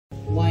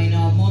We're in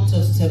our month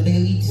of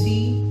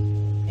stability,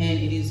 and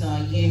it is our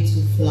year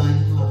to fly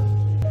high.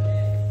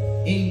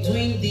 In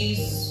doing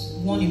this,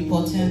 one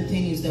important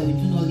thing is that we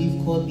do not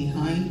leave God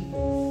behind.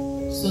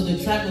 So the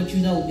tribe of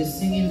Judah will be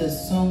singing the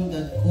song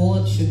that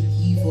God should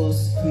give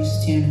us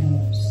Christian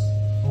homes.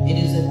 It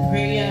is a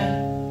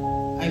prayer.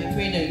 I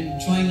pray that you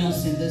join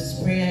us in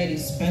this prayer. It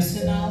is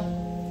personal.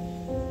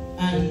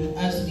 And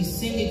as we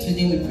sing it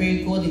today, we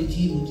pray God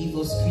indeed will give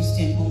us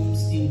Christian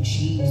homes in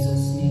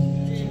Jesus' name.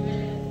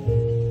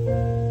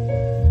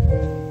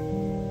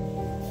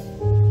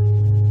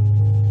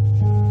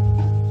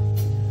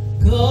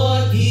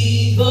 God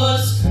give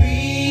us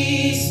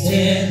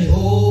Christian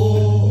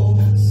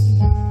homes,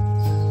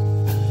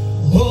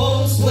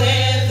 homes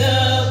where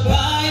the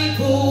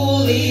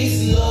Bible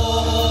is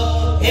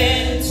law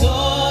and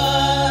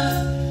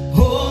taught,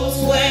 homes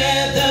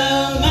where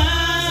the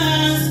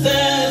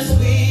Master's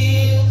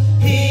will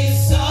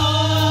is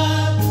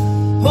sought,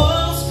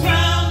 homes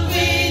crowned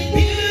with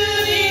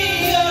beauty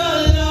your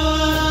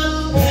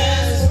Lord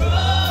has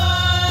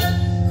brought.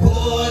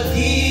 God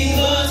give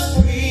us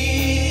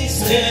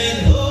Christian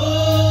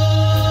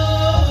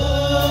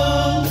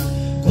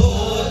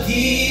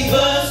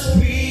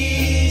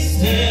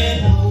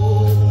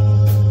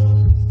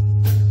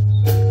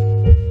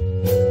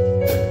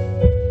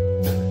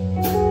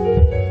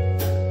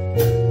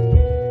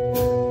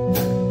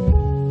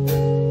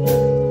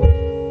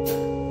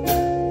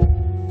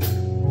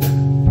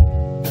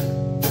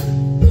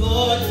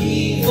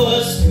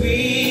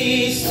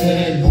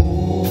Christian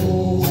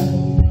homes,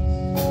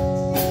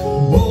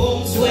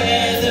 homes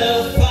where the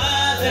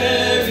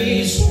Father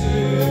is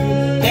true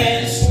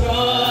and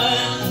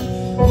strong,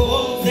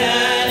 homes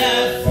that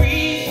are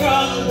free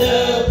from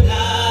the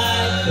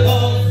blight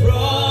of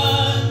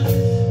wrong,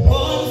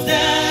 homes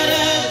that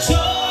are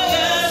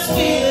joyous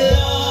with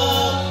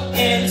love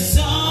and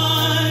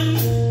song.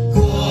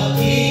 God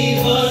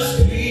give us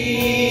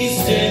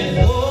Christian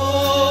homes.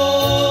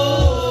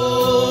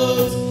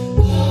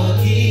 God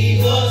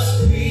give us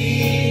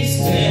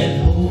Christian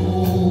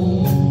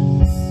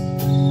homes.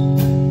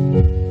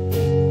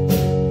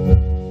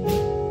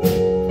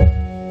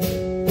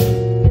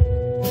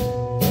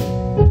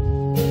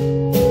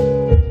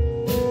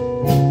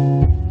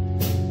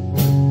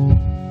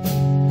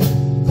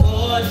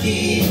 God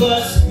give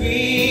us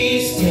Christian